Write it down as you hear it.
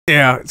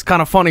Yeah, it's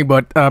kind of funny,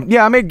 but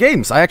yeah, I made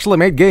games. I actually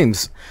made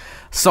games.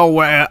 So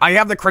I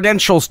have the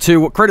credentials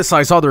to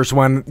criticize others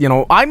when, you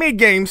know, I made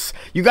games.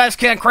 You guys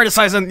can't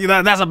criticize and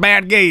that's a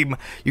bad game.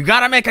 You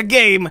gotta make a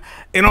game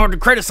in order to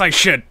criticize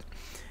shit.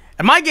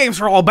 And my games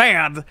were all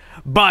bad,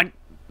 but,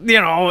 you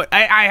know,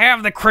 I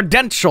have the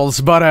credentials.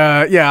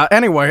 But yeah,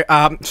 anyway,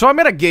 so I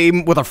made a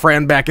game with a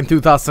friend back in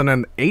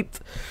 2008.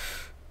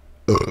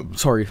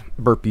 Sorry,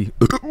 burpee.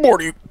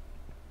 Morty.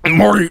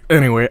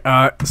 Anyway,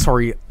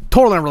 sorry,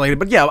 totally unrelated.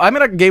 But yeah, I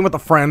made a game with a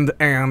friend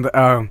and,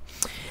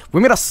 we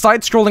made a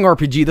side-scrolling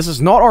RPG. This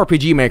is not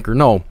RPG Maker,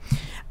 no.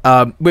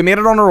 We made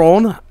it on our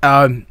own.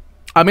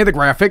 I made the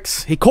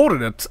graphics. He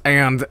coded it.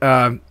 And,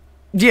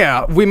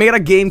 yeah, we made a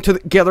game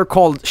together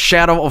called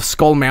Shadow of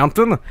Skull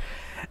Mountain.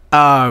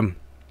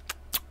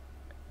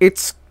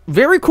 It's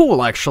very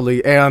cool,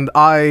 actually. And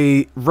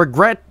I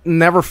regret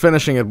never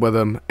finishing it with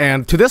him.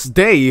 And to this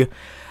day,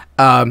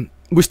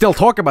 we still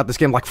talk about this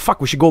game, like, fuck,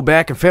 we should go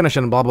back and finish it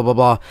and blah, blah, blah,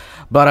 blah.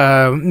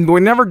 But, we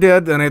never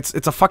did, and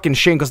it's a fucking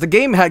shame, because the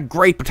game had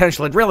great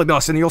potential, it really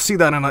does, and you'll see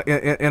that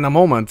in a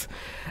moment.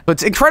 But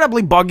it's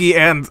incredibly buggy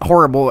and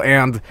horrible,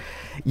 and,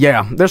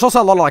 yeah, there's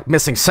also a lot of, like,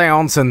 missing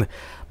sounds and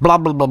blah,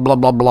 blah, blah, blah,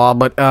 blah, blah,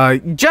 but,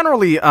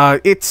 generally,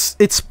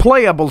 it's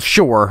playable,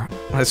 sure.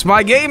 It's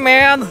my game,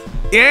 man!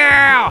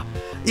 Yeah!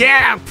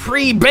 Yeah,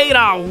 pre-beta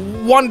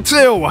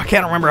 1.2! I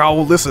can't remember how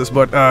old this is,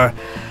 but,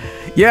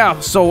 yeah,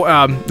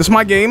 so, this is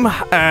my game,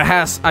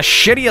 has a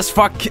shitty as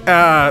fuck,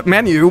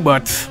 menu,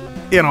 but,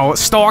 you know,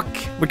 stock,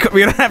 we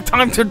didn't have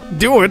time to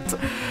do it,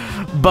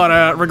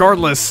 but,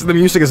 regardless, the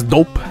music is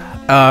dope,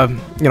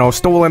 you know,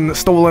 stolen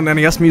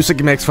NES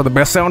music makes for the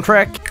best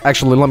soundtrack.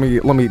 Actually,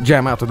 let me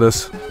jam out to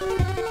this.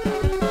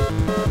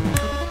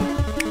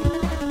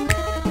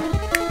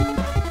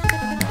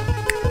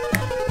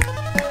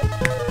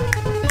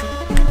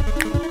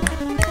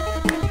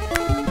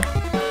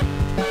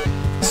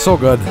 So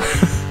good.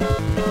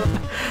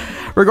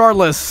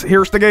 Regardless,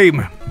 here's the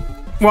game.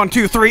 1,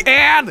 2, 3,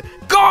 and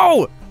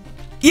go!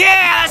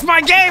 Yeah, that's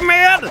my game,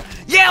 man!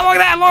 Yeah, look at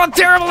that, look how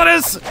terrible it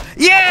is!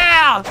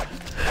 Yeah!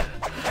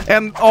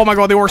 And, oh my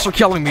god, the orcs are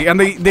killing me, and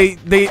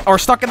they are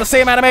stuck in the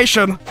same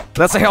animation.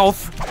 That's the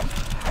health.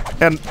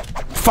 And,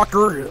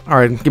 fucker.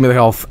 Alright, give me the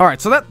health.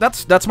 Alright, so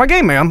that's my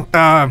game, man.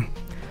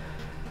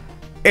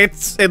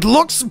 It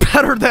looks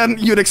better than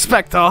you'd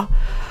expect, huh?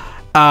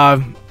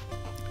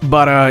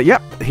 But, yeah,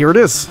 here it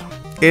is.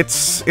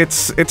 It's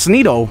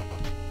neato.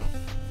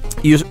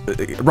 You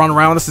run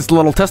around as this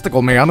little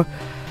testicle man,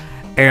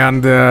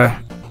 and,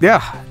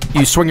 yeah,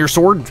 you swing your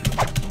sword.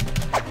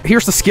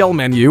 Here's the skill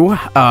menu,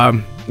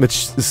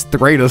 which is the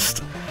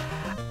greatest.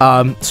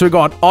 So we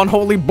got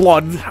Unholy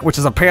Blood, which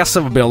is a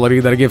passive ability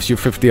that gives you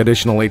 50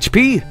 additional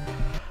HP.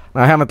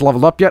 I haven't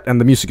leveled up yet,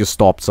 and the music has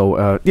stopped,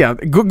 so, yeah,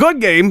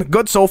 good game,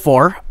 good so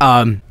far.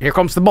 Here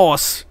comes the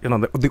boss, you know,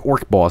 the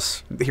orc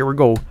boss. Here we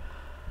go.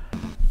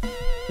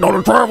 Not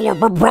a traveler,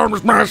 but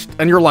promise mast.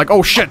 And you're like,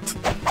 oh shit.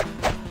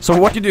 So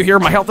what you do here,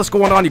 my health is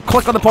going on, you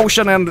click on the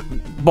potion and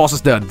boss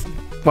is dead.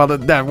 Well,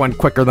 that went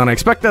quicker than I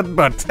expected,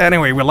 but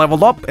anyway, we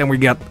leveled up and we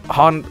get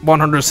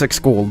 106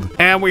 gold.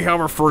 And we have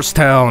our first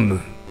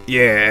town.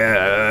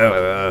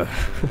 Yeah.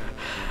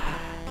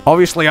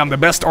 Obviously, I'm the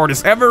best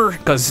artist ever,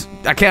 because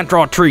I can't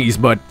draw trees,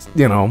 but,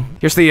 you know.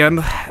 Here's the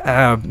end.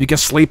 You can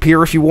sleep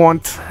here if you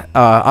want.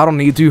 I don't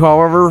need to,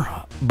 however,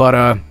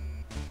 but,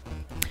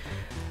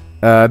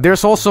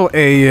 there's also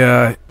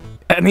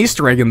an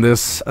Easter egg in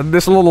this.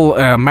 This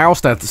little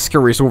mouse that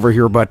scurries over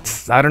here,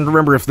 but I don't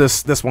remember if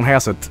this one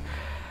has it.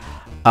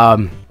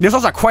 There's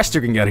also a quest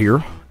you can get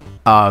here,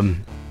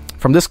 from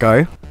this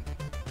guy.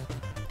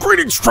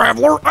 Greetings,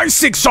 traveler. I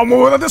seek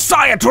someone with a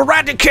desire to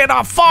eradicate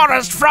our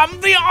forest from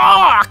the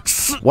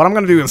orcs. What I'm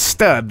gonna do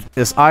instead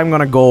is I'm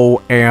gonna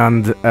go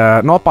and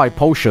not buy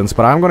potions,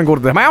 but I'm gonna go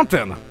to the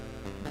mountain.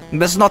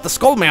 This is not the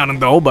Skull Mountain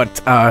though, but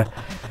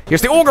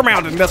here's the Ogre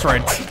Mountain. That's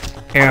right.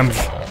 And,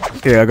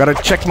 yeah, I gotta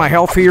check my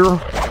health here.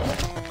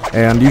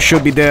 And you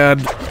should be dead.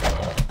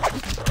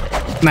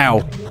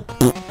 Now.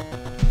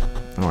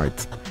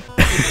 Alright.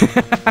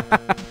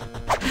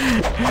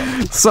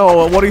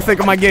 So, what do you think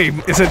of my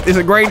game? Is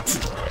it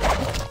great?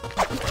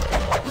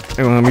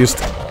 I'm used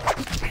to...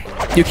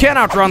 You can't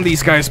outrun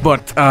these guys,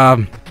 but,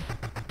 I'd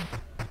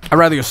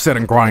rather just sit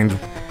and grind.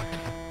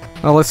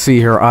 Well, let's see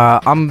here.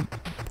 I'm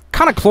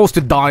kinda close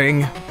to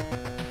dying.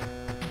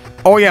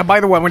 Oh yeah, by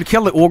the way, when you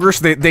kill the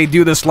ogres, they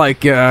do this,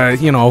 like,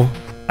 you know,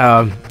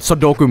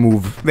 Sudoku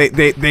move.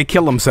 They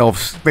kill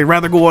themselves. They'd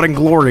rather go out in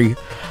glory.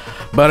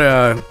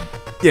 But,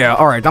 yeah,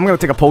 alright, I'm gonna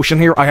take a potion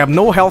here. I have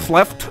no health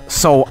left,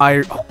 so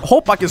I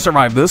hope I can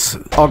survive this.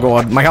 Oh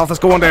god, my health is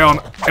going down.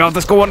 Health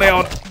is going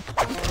down.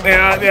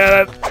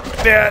 Yeah.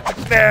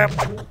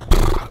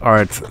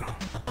 Alright.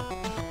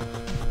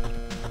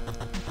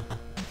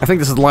 I think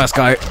this is the last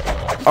guy.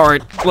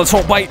 Alright, let's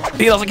hope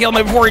he doesn't kill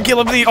me before he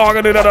kills me. Oh,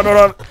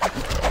 no.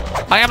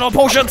 I have no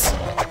potions!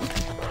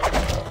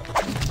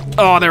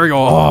 Oh, there we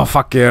go. Oh,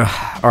 fuck yeah.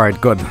 Alright,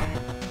 good.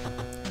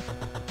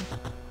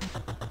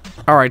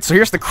 Alright, so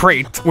here's the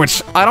crate,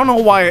 which I don't know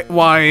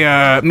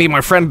why me and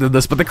my friend did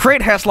this, but the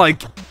crate has, like,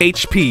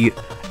 HP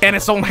and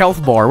its own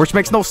health bar, which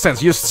makes no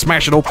sense. You just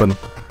smash it open.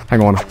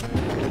 Hang on.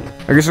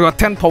 I guess we got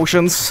 10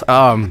 potions.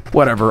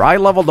 Whatever. I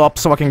leveled up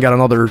so I can get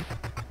another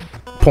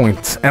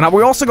point. And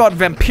we also got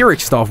vampiric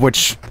stuff,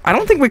 which I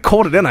don't think we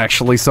coded in,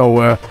 actually,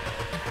 so,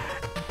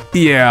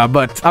 yeah,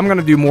 but I'm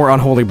gonna do more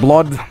Unholy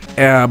Blood.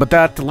 But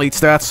that deletes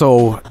that,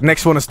 so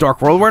next one is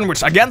Dark Whirlwind,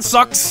 which again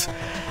sucks.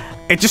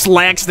 It just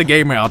lags the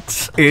game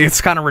out.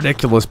 It's kind of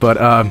ridiculous, but,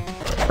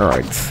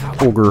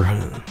 alright. Ogre.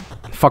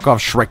 Fuck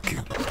off,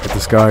 Shrek. Get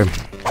this guy.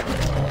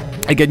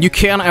 Again, you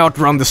can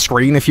outrun the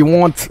screen if you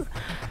want.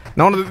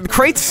 No, the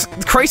crate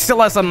still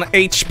has an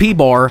HP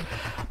bar,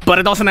 but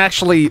it doesn't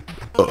actually...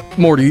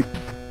 Morty.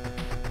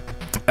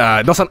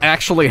 It doesn't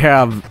actually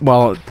have,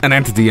 well, an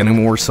entity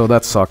anymore, so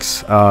that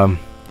sucks. I'm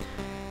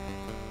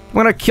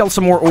gonna kill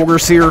some more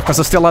ogres here, because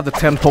I still have the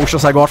 10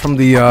 potions I got from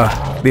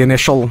the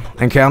initial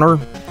encounter.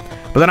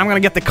 But then I'm gonna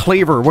get the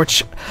cleaver,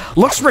 which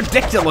looks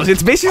ridiculous.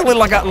 It's basically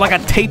like a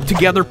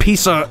taped-together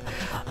piece of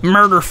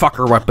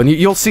murder-fucker weapon.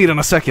 You'll see it in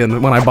a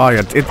second when I buy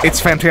it. It's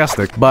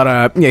fantastic.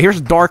 But, yeah,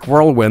 here's Dark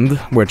Whirlwind,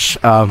 which,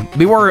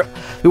 we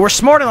were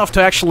smart enough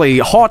to actually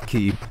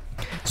hotkey.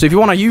 So if you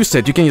want to use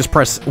it, you can just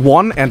press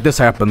 1, and this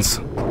happens.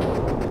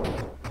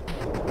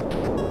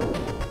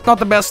 Not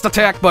the best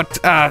attack, but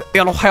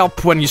it'll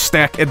help when you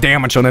stack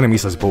damage on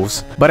enemies, I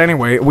suppose. But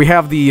anyway, we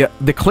have the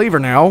cleaver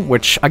now,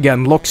 which,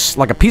 again, looks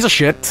like a piece of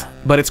shit,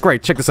 but it's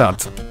great. Check this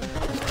out.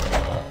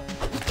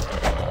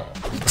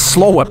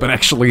 Slow weapon,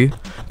 actually.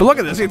 But look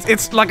at this.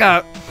 It's like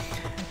a...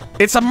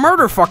 It's a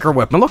murder fucker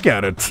weapon. Look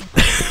at it.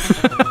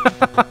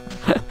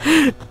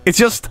 It's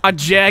just a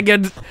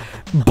jagged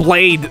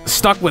blade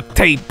stuck with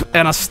tape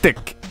and a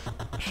stick.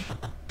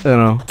 You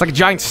know, it's like a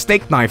giant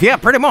steak knife. Yeah,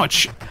 pretty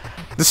much.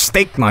 The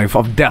steak knife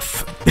of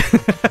death.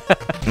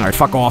 Alright,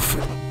 fuck off.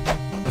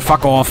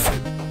 Fuck off.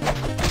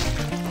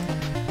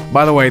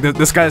 By the way,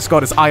 this guy's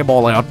got his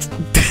eyeball out.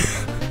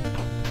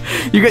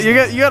 you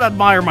gotta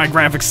admire my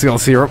graphic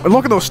skills here.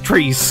 Look at those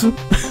trees.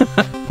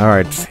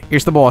 Alright,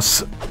 here's the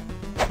boss.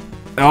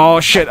 Oh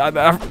shit,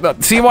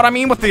 see what I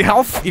mean with the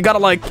health? You gotta,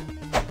 like,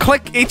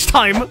 click each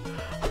time.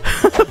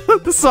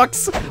 This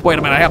sucks. Wait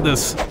a minute, I have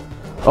this.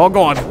 Oh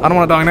god, I don't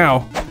want to die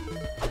now.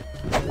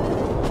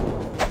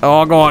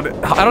 Oh god,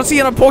 I don't see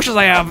any potions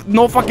I have.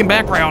 No fucking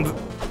background.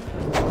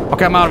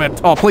 Okay, I'm out of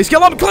it. Oh, please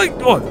kill him, click!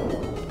 Oh.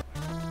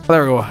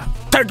 There we go.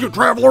 Thank you,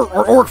 traveler.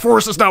 Our orc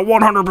force is now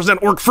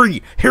 100% orc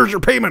free. Here's your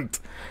payment.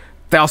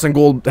 1,000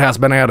 gold has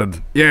been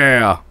added.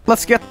 Yeah.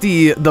 Let's get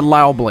the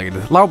Lao Blade.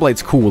 Lao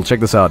Blade's cool. Check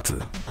this out.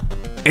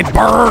 It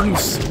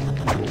burns!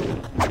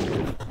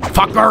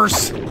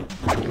 Fuckers!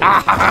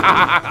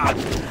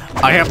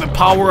 I have the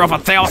power of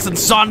 1,000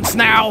 suns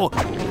now!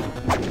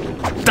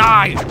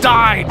 Die!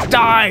 Die!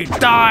 Die!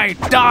 Die!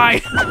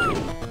 Die!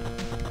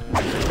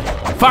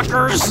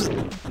 Fuckers!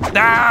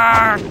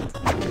 Ah!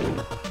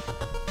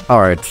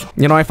 Alright.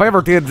 You know, if I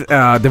ever did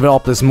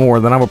develop this more,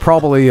 then I would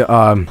probably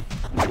add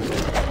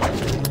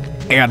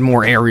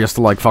more areas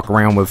to, like, fuck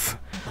around with.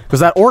 Because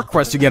that orc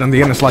quest you get in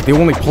the end is, like, the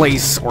only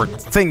place or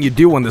thing you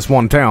do in this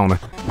one town.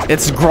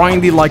 It's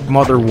grindy like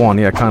Mother 1,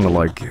 yeah, kinda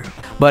like.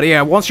 But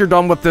yeah, once you're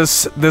done with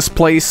this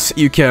place,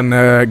 you can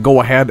go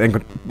ahead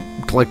and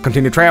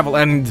continue travel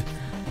and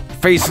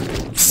face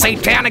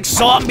satanic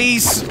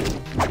zombies!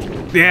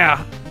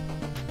 Yeah.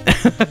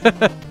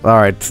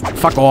 Alright,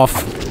 fuck off.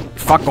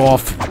 Fuck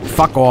off.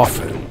 Fuck off.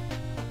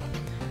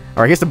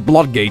 Alright, here's the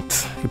Blood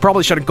Gate. You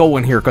probably shouldn't go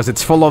in here because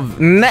it's full of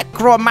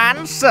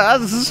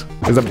necromancers.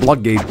 There's a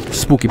Blood Gate,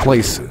 spooky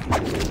place.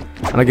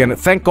 And again,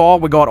 thank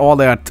God we got all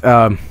that,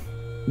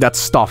 that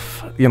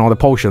stuff, you know, the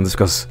potions,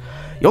 because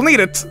you'll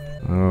need it.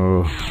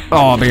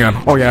 Oh man.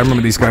 Oh yeah, I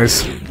remember these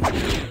guys.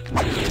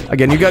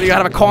 Again, you gotta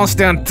have a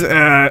constant,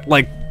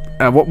 like,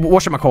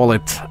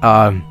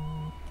 whatchamacallit,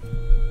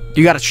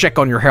 you gotta check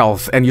on your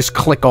health and just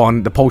click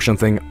on the potion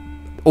thing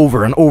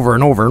over and over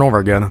and over and over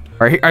again.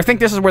 Alright, I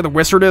think this is where the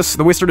wizard is.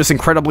 The wizard is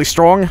incredibly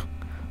strong.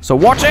 So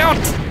watch out!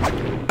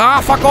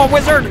 Ah, fuck off,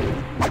 wizard!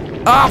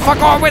 Ah, fuck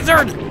off,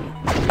 wizard!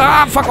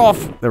 Ah, fuck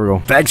off! There we go.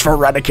 Thanks for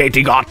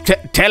eradicating our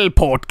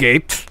teleport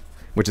gate.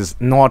 Which is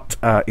not,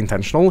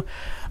 intentional.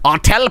 Our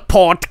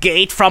teleport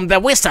gate from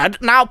the wizard.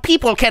 Now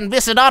people can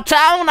visit our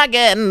town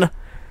again!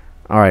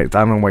 Alright, I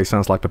don't know why he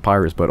sounds like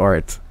Papyrus, but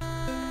alright.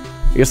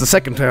 Here's the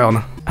second town.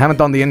 I haven't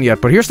done the inn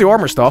yet, but here's the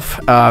armor stuff.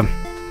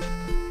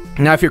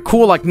 Now if you're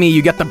cool like me,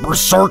 you get the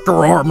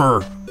Berserker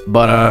armor.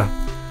 But,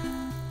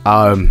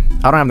 I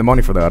don't have the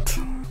money for that.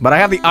 But I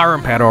have the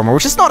Iron Pad armor,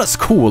 which is not as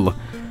cool.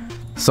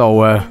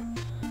 So,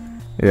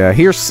 yeah,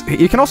 here's...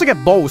 You can also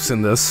get bows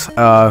in this.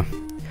 I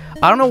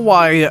don't know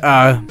why,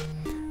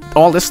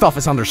 all this stuff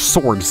is under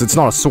swords. It's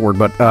not a sword,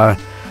 but,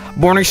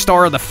 Morning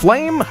Star of the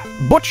Flame,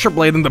 Butcher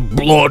Blade, and the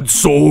Blood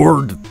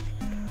Sword.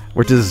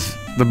 Which is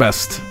the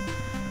best.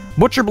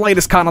 Butcher Blade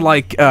is kind of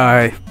like,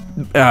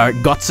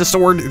 Guts'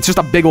 sword. It's just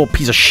a big old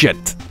piece of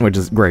shit, which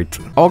is great.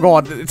 Oh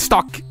god, it's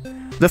stuck.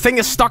 The thing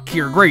is stuck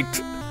here, great.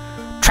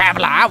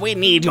 Traveler, we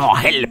need your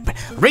help.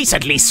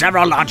 Recently,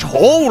 several large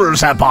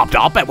holes have popped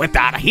up, and with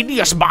that,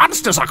 hideous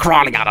monsters are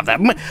crawling out of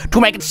them.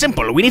 To make it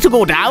simple, we need to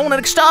go down and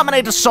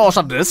exterminate the source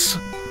of this.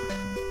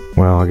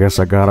 Well, I guess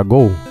I gotta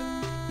go.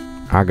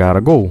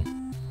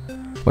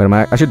 Wait a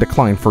minute, I should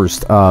decline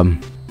first. How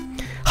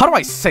do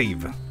I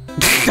save?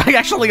 I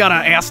actually gotta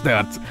ask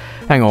that.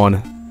 Hang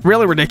on.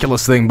 Really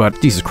ridiculous thing,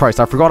 but Jesus Christ,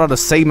 I forgot how to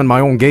save in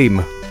my own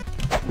game.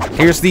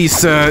 Here's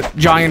these,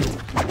 giant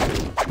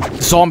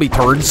zombie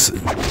turds.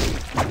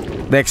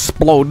 They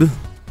explode.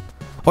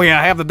 Oh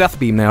yeah, I have the death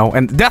beam now,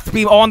 and death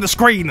beam on the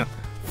screen!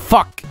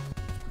 Fuck.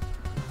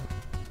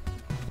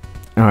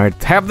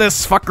 Alright, have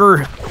this,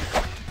 fucker.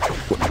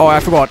 Oh, I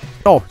forgot.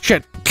 Oh,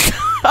 shit.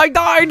 I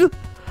died!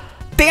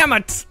 Damn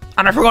it!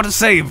 And I forgot to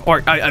save.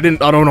 Or, I don't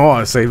know how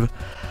to save.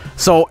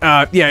 So,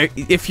 yeah,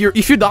 if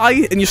you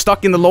die and you're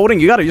stuck in the loading,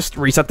 you gotta just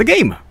reset the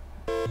game.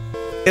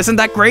 Isn't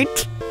that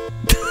great?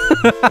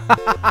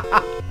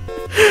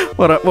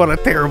 What a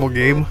terrible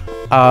game.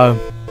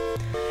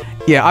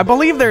 Yeah, I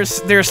believe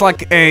there's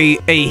like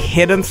a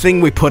hidden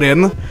thing we put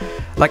in.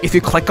 Like, if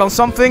you click on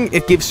something,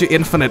 it gives you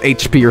infinite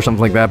HP or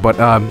something like that, but,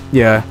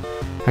 yeah.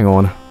 Hang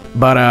on.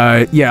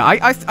 But, yeah,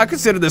 I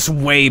consider this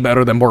way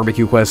better than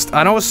Barbecue Quest.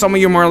 I know some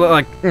of you are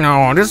like,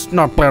 no, this is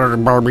not better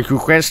than Barbecue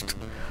Quest.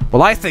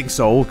 Well, I think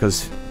so,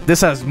 because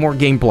this has more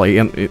gameplay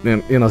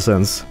in a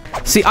sense.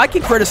 See, I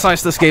can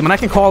criticize this game, and I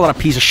can call it a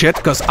piece of shit,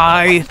 because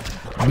I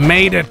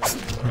made it.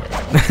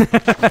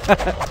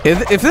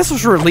 If this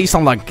was released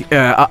on, like,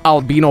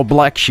 Albino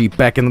Black Sheep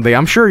back in the day,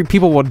 I'm sure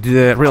people would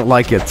really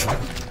like it.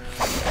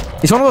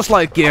 It's one of those,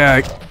 like,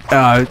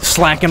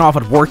 slacking off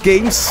at work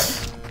games.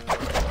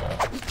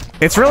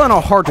 It's really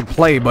not hard to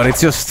play, but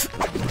it's just...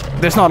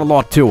 there's not a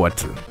lot to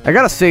it. I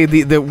gotta say,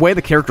 the way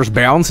the characters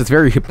bounce, it's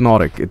very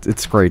hypnotic.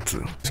 It's great.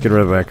 Let's get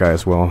rid of that guy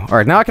as well.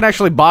 Alright, now I can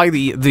actually buy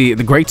the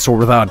greatsword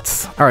without...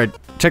 Alright,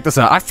 check this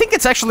out. I think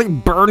it's actually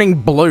burning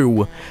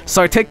blue.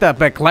 So I take that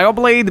back. Leo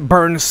Blade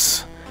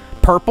burns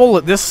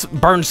purple. This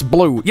burns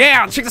blue.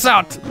 Yeah, check this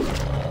out!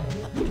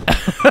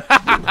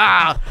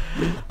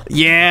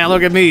 Yeah,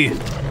 look at me.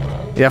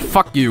 Yeah,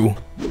 fuck you.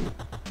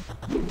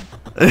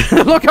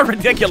 Look how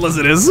ridiculous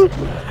it is.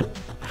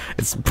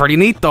 It's pretty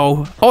neat,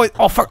 though.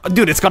 Oh, fuck.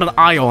 Dude, it's got an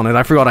eye on it.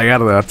 I forgot I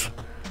added that.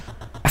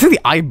 I think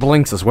the eye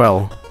blinks as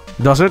well.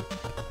 Does it?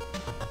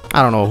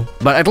 I don't know.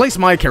 But at least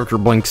my character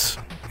blinks.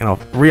 You know,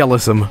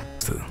 realism.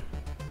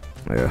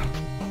 Yeah.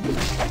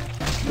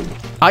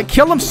 I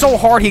kill him so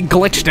hard he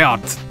glitched out.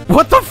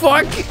 What the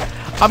fuck?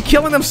 I'm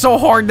killing them so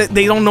hard that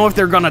they don't know if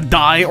they're gonna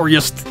die or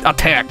just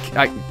attack.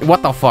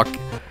 What the fuck?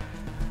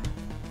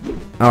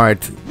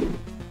 Alright.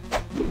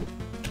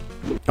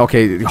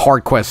 Okay,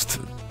 hard quest.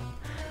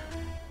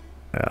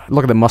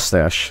 Look at the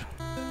mustache.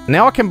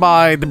 Now I can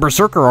buy the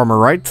Berserker armor,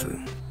 right?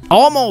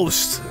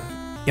 Almost!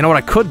 You know what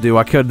I could do?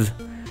 I could,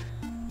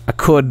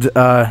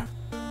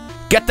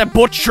 get the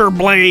Butcher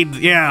Blade!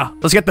 Yeah,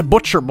 let's get the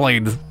Butcher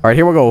Blade. Alright,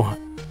 here we go.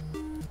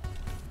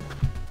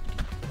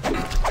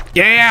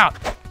 Yeah!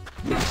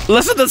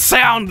 Listen to the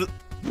sound!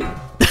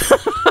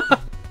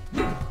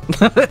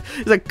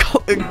 It's like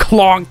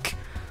clonk.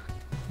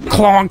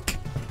 Clonk.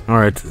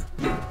 Alright.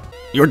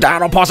 You're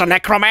down upon a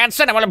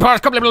necromancer and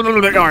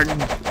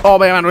oh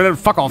man,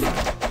 fuck off.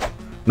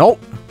 Nope.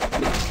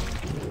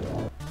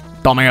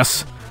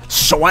 Dumbass.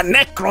 So a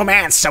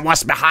necromancer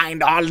was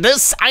behind all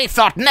this? I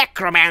thought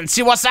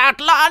necromancy was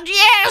outlawed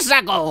years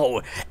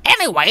ago.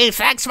 Anyway,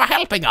 thanks for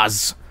helping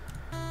us.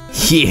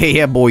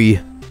 Yeah,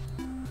 boy.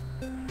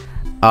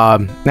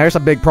 There's a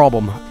big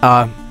problem.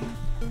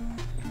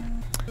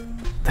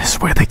 This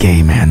is where the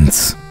game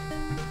ends.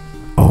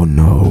 Oh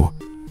no.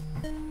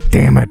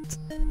 Damn it.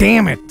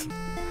 Damn it.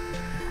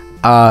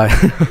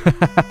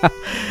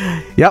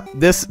 Yep,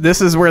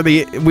 this is where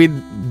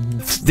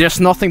there's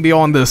nothing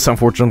beyond this,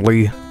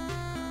 unfortunately.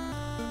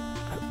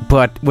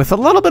 But with a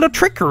little bit of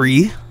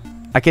trickery,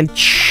 I can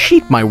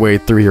cheat my way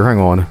through here. Hang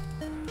on.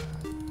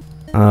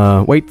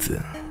 Wait.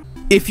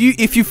 If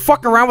you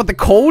fuck around with the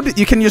code,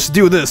 you can just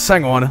do this.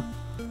 Hang on.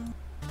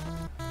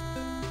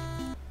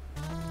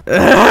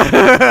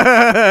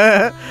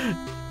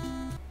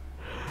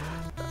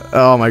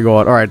 Oh my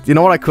god. Alright, you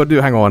know what I could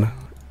do? Hang on.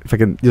 If I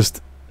can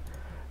just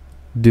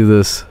do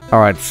this.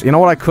 Alright, you know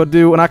what I could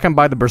do? And I can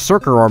buy the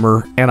Berserker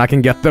armor, and I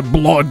can get the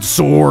Blood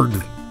Sword.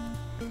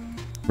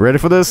 Ready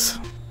for this?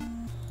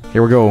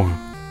 Here we go.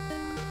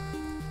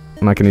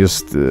 And I can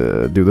just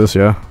do this,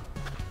 yeah?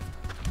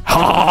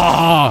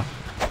 Ha!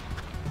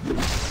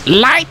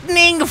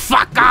 Lightning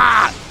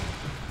fucker!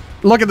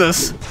 Look at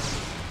this.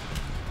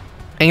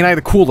 Ain't I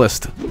the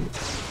coolest?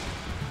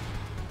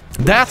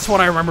 That's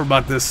what I remember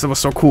about this. It was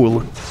so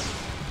cool.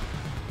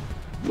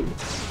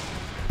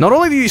 Not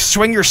only do you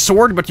swing your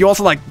sword, but you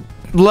also, like,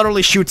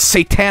 literally shoot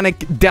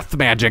satanic death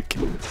magic.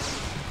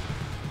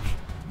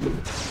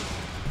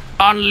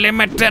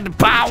 Unlimited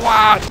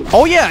power!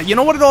 Oh yeah, you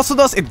know what it also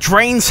does? It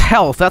drains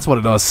health. That's what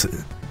it does.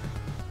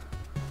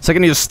 So I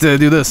can just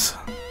do this.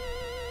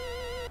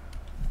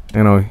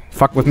 You know,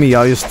 fuck with me,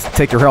 I'll just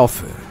take your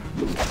health.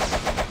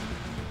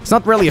 It's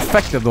not really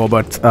effective though,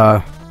 but,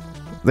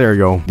 there you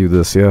go. Do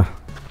this, yeah.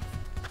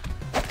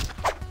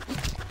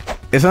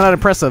 Isn't that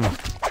impressive?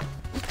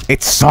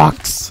 It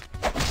sucks.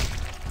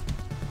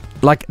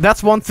 Like,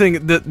 that's one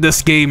thing that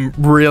this game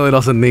really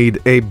doesn't need,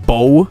 a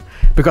bow.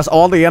 Because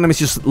all the enemies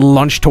just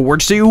lunge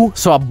towards you,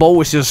 so a bow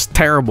is just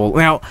terrible.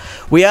 Now,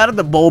 we added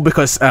the bow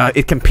because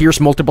it can pierce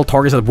multiple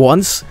targets at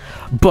once.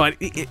 But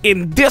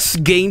in this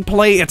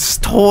gameplay, it's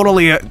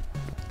totally,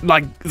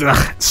 like,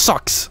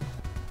 sucks.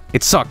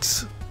 It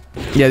sucks.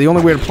 Yeah, the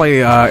only way to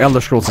play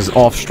Elder Scrolls is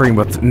off-stream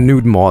with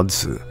nude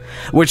mods.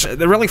 Which,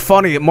 they're really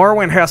funny.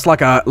 Morrowind has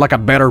like a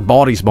better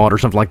bodies mod or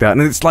something like that.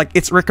 And it's like,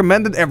 it's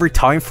recommended every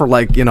time for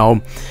like, you know,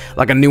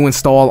 like a new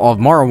install of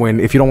Morrowind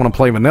if you don't want to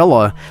play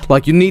vanilla.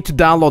 Like, you need to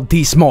download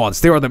these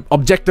mods. They are the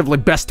objectively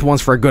best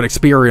ones for a good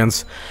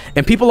experience.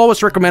 And people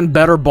always recommend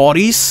better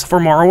bodies for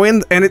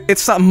Morrowind. And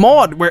it's a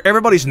mod where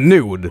everybody's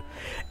nude.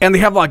 And they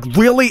have like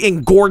really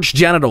engorged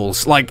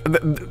genitals. Like,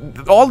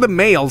 all the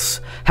males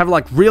have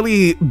like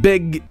really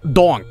big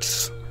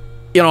donks.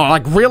 You know,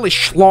 like really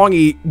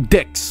schlongy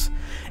dicks.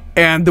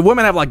 And the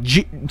women have like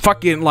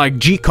fucking like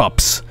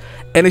G-cups.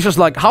 And it's just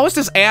like, how is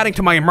this adding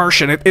to my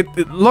immersion? It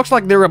looks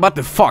like they're about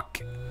to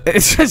fuck.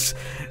 It's just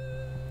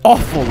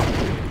awful.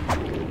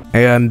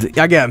 And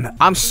again,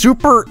 I'm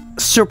super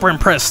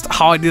impressed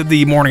how I did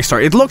the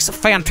Morningstar. It looks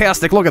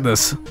fantastic. Look at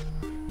this.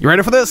 You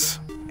ready for this?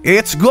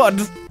 It's good.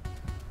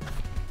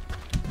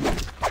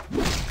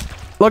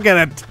 Look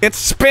at it. It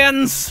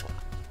spins.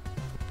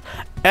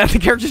 And the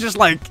character's just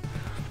like,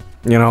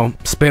 you know,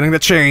 spinning the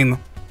chain.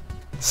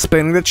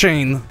 Spinning the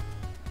chain.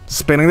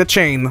 Spinning the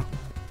chain.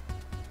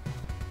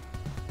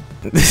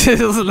 This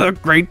doesn't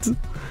look great.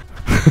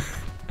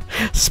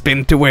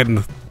 Spin to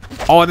win.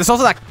 Oh, there's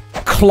also that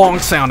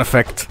clonk sound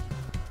effect.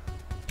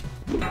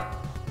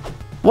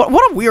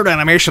 What a weird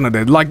animation it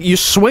did. Like, you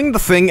swing the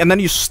thing and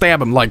then you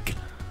stab him, like...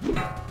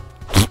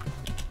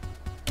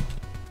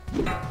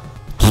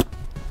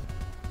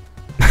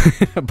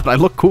 But I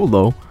look cool,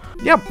 though.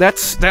 Yep,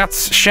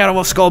 that's Shadow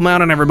of Skull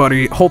Mountain,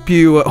 everybody. Hope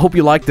you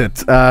liked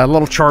it. A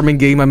little charming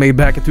game I made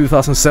back in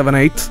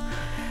 2007-8,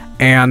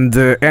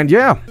 and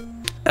yeah,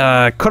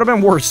 could have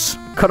been worse.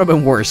 Could have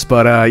been worse,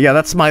 but yeah,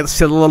 that's my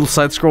little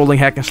side-scrolling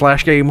hack and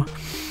slash game.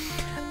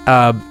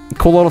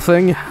 Cool little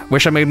thing.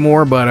 Wish I made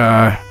more, but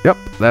yep,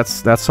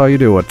 that's how you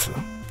do it.